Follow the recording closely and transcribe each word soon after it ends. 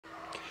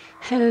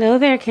Hello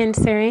there,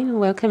 Cancerian.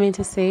 Welcome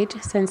into Sage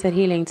Sunset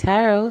Healing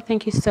Tarot.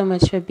 Thank you so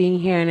much for being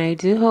here, and I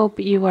do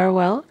hope you are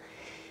well.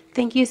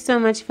 Thank you so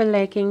much for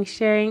liking,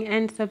 sharing,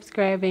 and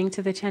subscribing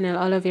to the channel.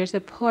 All of your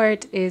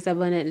support is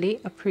abundantly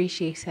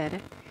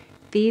appreciated.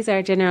 These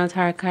are general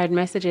tarot card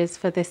messages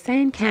for the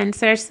sign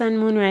Cancer, Sun,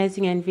 Moon,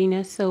 Rising, and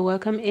Venus. So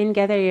welcome in,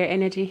 gather your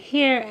energy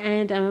here,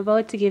 and I'm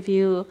about to give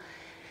you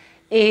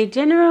a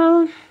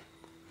general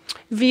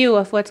view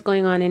of what's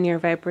going on in your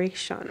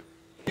vibration.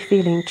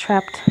 Feeling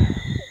trapped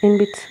in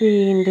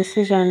between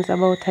decisions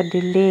about a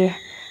delay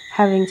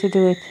having to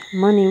do with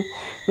money.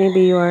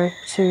 Maybe you're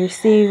to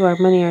receive or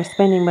money you're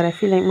spending, but I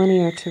feel like money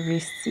you're to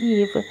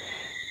receive.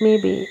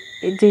 Maybe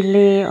a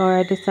delay or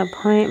a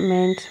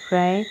disappointment,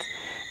 right?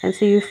 And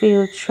so you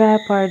feel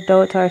trapped or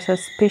doubt or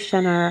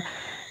suspicion or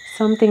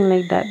something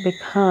like that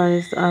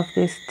because of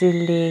this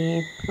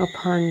delay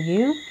upon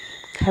you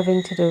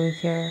having to do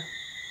with your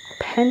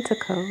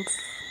pentacles.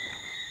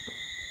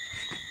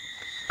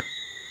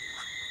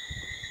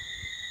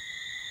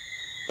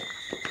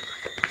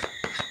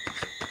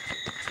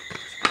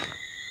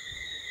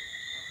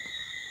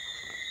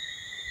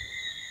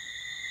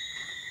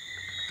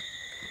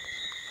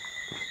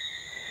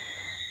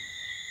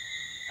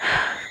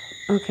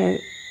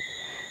 Okay,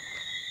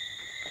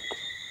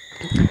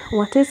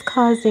 what is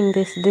causing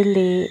this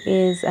delay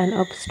is an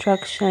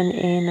obstruction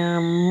in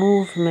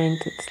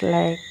movement. It's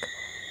like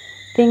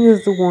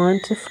things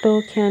want to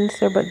flow,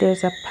 Cancer, but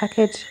there's a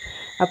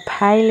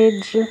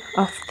pilage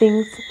of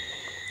things,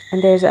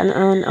 and there's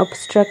an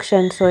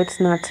obstruction, so it's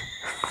not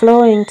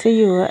flowing to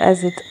you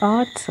as it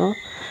ought to.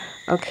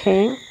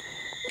 Okay,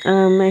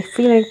 I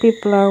feel like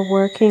people are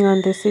working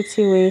on the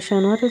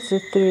situation. What is the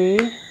Three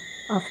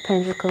of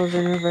Pentacles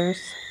in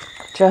reverse?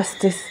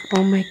 Justice.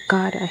 Oh my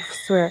God, I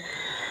swear.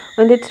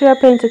 When the Three of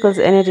Pentacles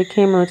energy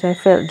came out, I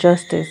felt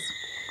justice.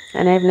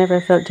 And I've never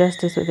felt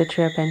justice with the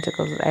Three of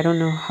Pentacles. I don't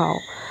know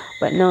how.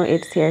 But now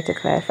it's here to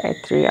clarify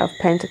Three of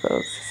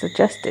Pentacles. So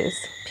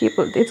justice.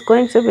 People, it's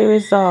going to be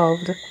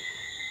resolved.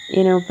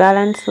 You know,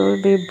 balance will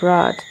be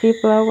brought.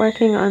 People are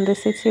working on the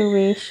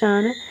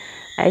situation.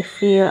 I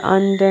feel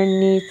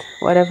underneath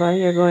whatever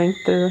you're going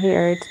through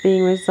here, it's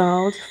being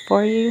resolved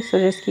for you. So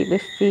just keep the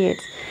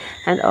faith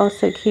and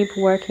also keep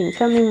working.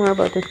 Tell me more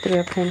about the Three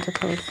of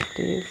Pentacles,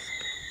 please.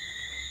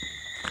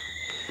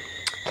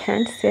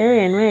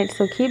 Cancerian, right?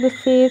 So keep the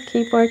faith,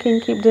 keep working,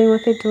 keep doing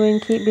what you're doing,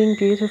 keep being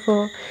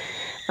beautiful.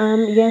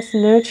 Yes,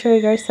 nurture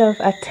yourself,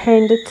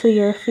 attend to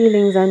your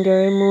feelings and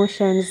your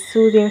emotions,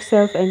 soothe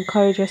yourself,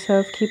 encourage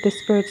yourself, keep the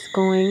spirits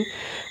going.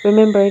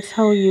 Remember, it's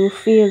how you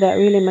feel that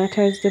really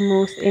matters the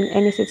most in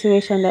any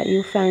situation that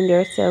you find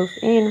yourself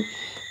in.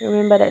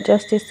 Remember that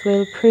justice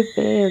will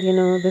prevail, you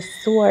know, the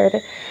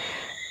sword.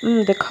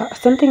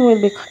 Something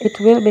will be, it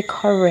will be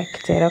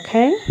corrected,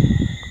 okay?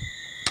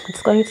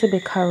 It's going to be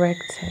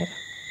corrected.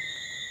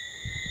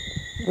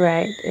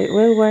 Right, it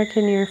will work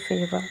in your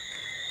favor.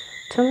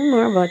 Tell me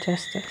more about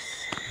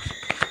justice.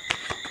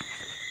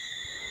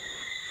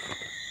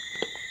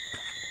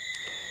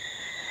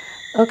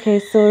 Okay,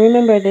 so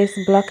remember this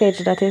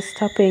blockage that is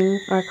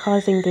stopping or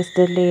causing this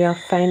delay of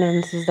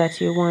finances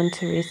that you want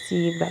to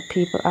receive that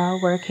people are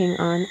working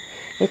on.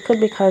 It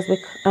could be because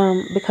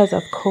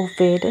of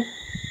COVID.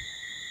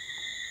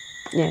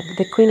 Yeah,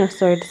 the Queen of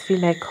Swords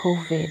feel like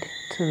COVID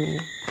to me.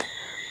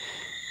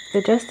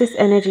 The justice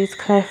energy is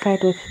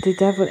clarified with the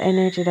devil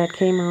energy that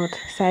came out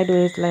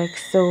sideways like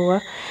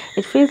so.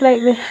 It feels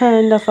like the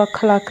hand of a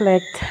clock,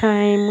 like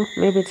time.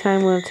 Maybe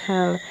time will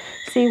tell.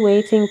 See,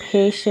 waiting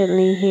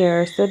patiently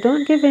here. So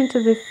don't give in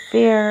to the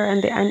fear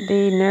and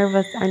the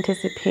nervous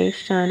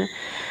anticipation.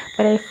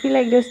 But I feel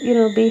like just, you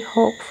know, be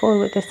hopeful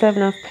with the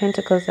Seven of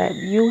Pentacles that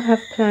you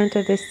have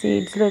planted the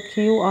seeds. Look,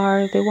 you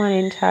are the one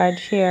in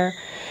charge here.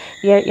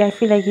 Yeah, I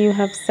feel like you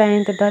have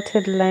signed the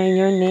dotted line.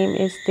 Your name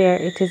is there.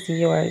 It is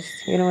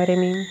yours. You know what I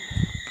mean?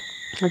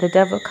 The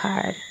Devil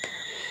card.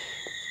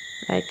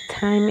 Like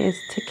time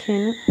is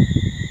ticking.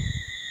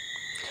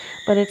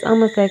 But it's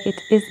almost like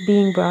it is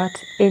being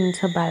brought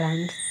into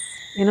balance.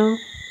 You know?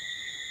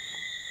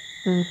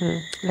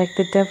 Like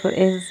the devil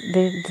is,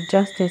 the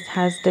justice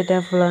has the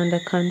devil under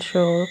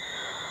control.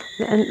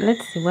 And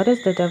let's see, what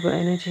is the devil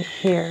energy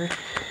here?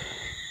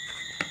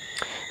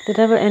 The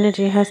devil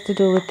energy has to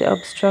do with the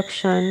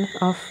obstruction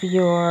of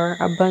your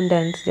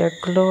abundance, your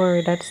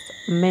glory that's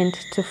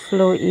meant to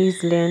flow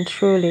easily and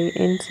truly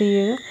into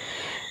you.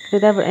 The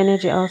devil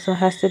energy also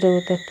has to do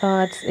with the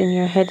thoughts in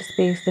your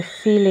headspace, the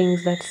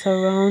feelings that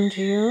surround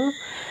you,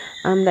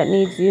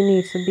 you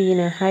need to be in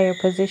a higher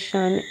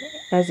position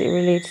as it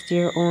relates to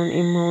your own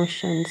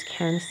emotions,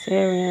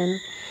 Cancerian.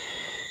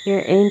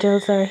 Your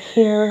angels are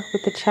here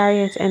with the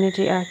Chariot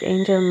energy,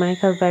 Archangel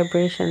Michael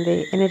vibration,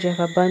 the energy of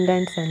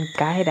abundance and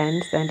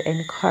guidance and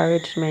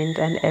encouragement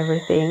and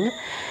everything.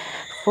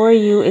 For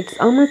you, it's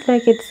almost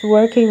like it's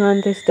working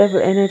on this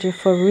devil energy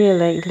for real.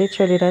 Like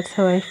literally, that's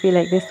how I feel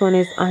like this one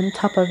is on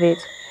top of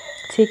it,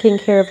 taking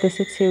care of the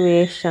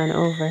situation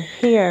over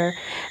here.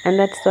 And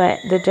that's why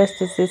the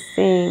justice is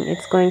saying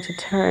it's going to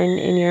turn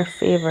in your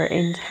favor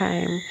in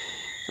time.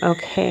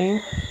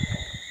 Okay.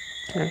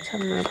 Can I tell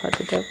me about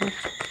the devil?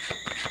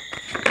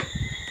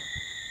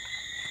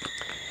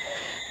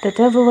 The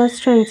devil was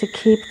trying to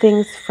keep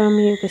things from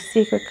you. The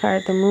secret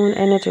card, the moon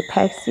energy,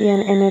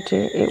 Piscean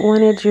energy. It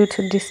wanted you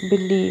to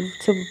disbelieve,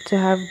 to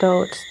have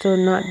doubts, to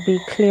not be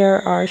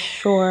clear or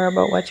sure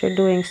about what you're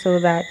doing, so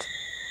that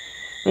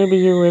maybe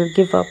you will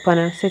give up on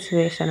a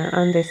situation or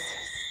on this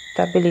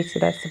stability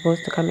that's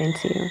supposed to come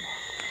into you.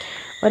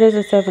 What is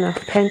the Seven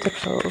of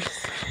Pentacles?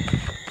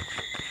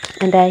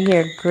 And I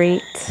hear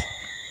great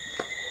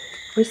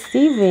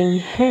receiving.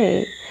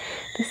 Hey,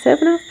 the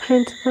Seven of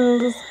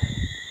Pentacles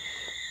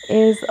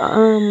is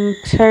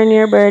sharing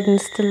your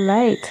burdens to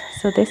light.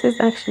 So this is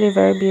actually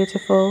very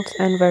beautiful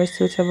and very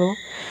suitable.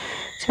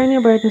 Turn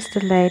your burdens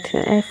to light.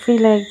 I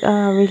feel like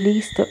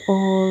release the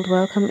old,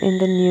 welcome in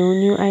the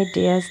new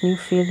ideas, new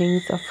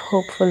feelings of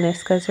hopefulness.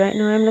 Because right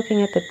now I'm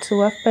looking at the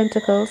Two of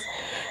Pentacles,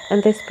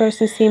 and this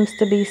person seems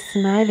to be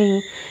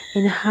smiling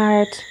in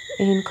heart,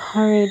 in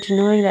courage,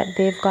 knowing that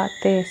they've got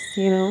this,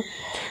 you know,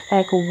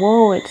 like,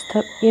 whoa, it's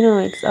tough, you know,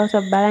 it's out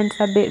of balance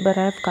a bit, but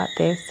I've got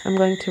this. I'm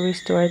going to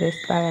restore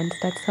this balance.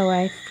 That's how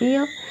I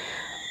feel.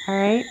 All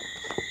right.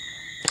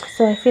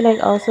 So I feel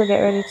like also get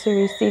ready to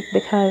receive,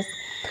 because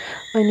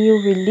when you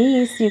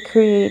release, you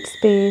create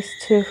space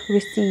to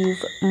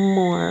receive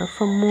more,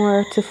 for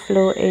more to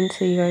flow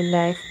into your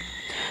life.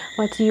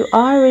 What you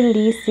are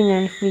releasing,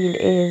 I feel,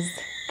 is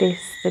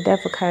this, the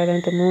devil card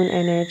and the moon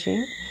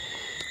energy.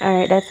 All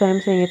right, that's why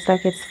I'm saying it's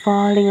like it's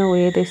falling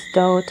away, this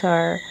doubt,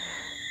 or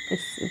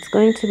it's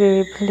going to be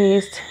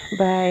replaced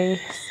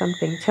by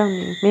something. Tell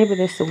me, maybe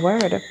this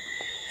word,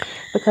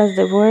 because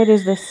the word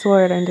is the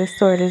sword, and the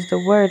sword is the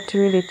word, to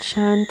really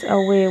chant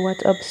away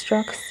what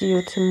obstructs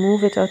you, to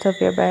move it out of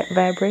your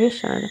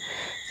vibration,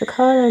 to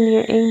call on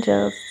your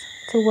angels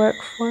to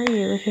work for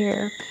you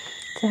here,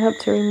 to help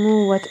to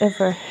remove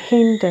whatever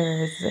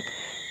hinders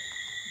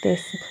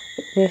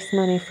this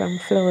money from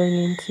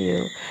flowing into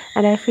you.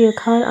 And I feel,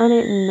 call on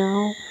it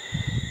now.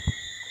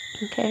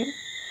 Okay.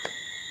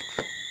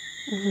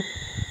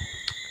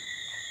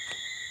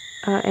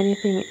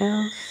 Anything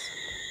else?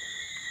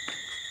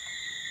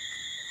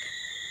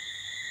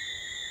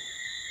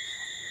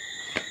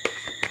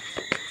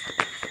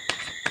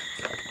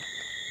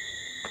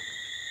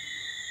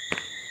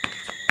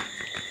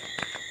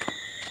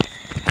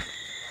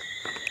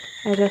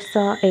 I just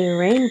saw a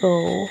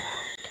rainbow,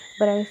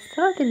 but I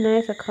saw the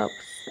Knight of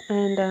Cups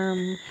and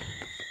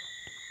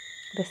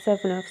the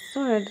Seven of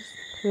Swords.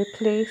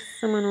 Replace,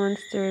 someone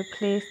wants to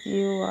replace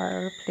you,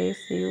 or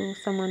replace you,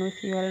 someone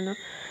with you, I don't know,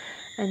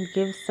 and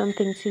give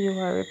something to you,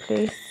 or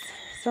replace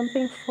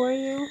something for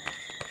you,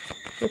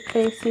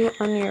 replace you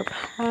on your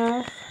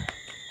path.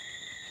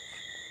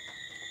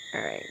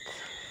 All right.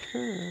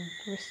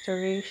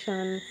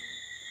 Restoration.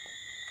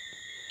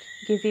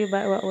 Give you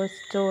back what was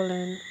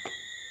stolen.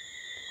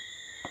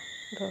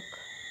 Look.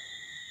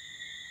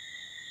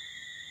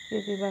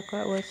 Give you back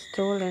what was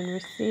stolen.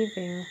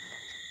 Receiving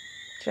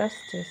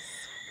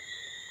justice,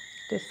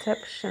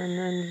 deception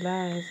and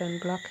lies and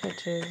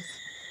blockages,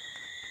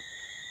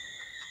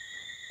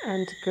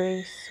 and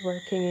grace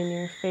working in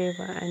your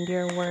favor, and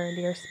your word,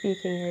 your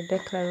speaking, your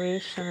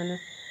declaration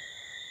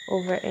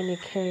over any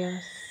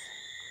chaos,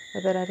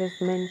 whether that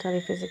is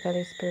mentally,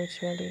 physically,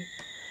 spiritually,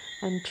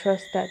 and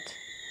trust that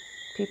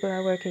people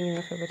are working in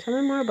your favor. Tell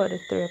me more about the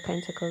Three of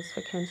Pentacles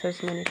for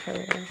Cancer's money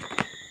career.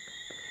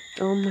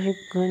 Oh my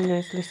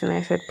goodness, listen,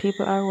 I said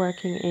people are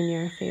working in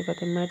your favor.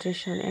 The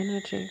Magician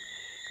energy.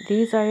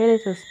 These are your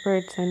little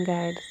spirits and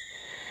guides.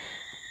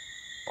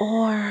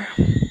 Or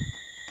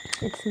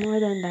it's more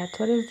than that.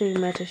 What is the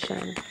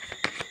Magician?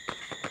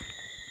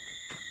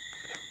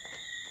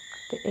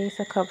 The Ace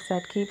of Cups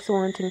that keeps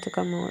wanting to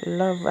come out.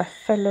 Love, a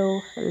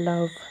fellow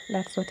love.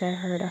 That's what I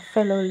heard. A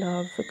fellow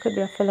love. It could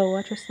be a fellow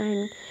water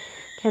sign.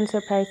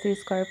 Cancer,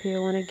 Pisces,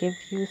 Scorpio want to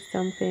give you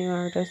something,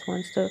 or just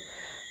wants to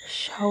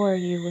shower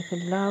you with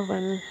love,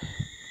 and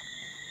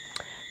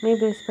maybe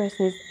this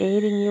person is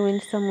aiding you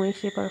in some way,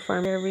 shape, or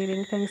form. Your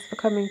reading. Thanks for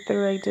coming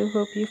through. I do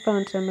hope you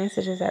found some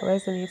messages that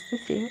resonates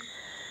with you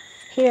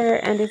here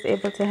and is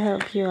able to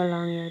help you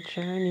along your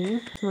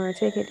journey. More,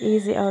 take it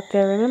easy out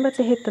there. Remember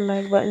to hit the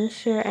like button,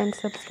 share, and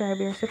subscribe.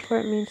 Your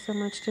support means so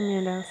much to me,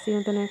 and I'll see you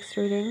in the next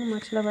reading.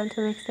 Much love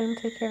until next time.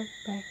 Take care.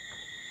 Bye.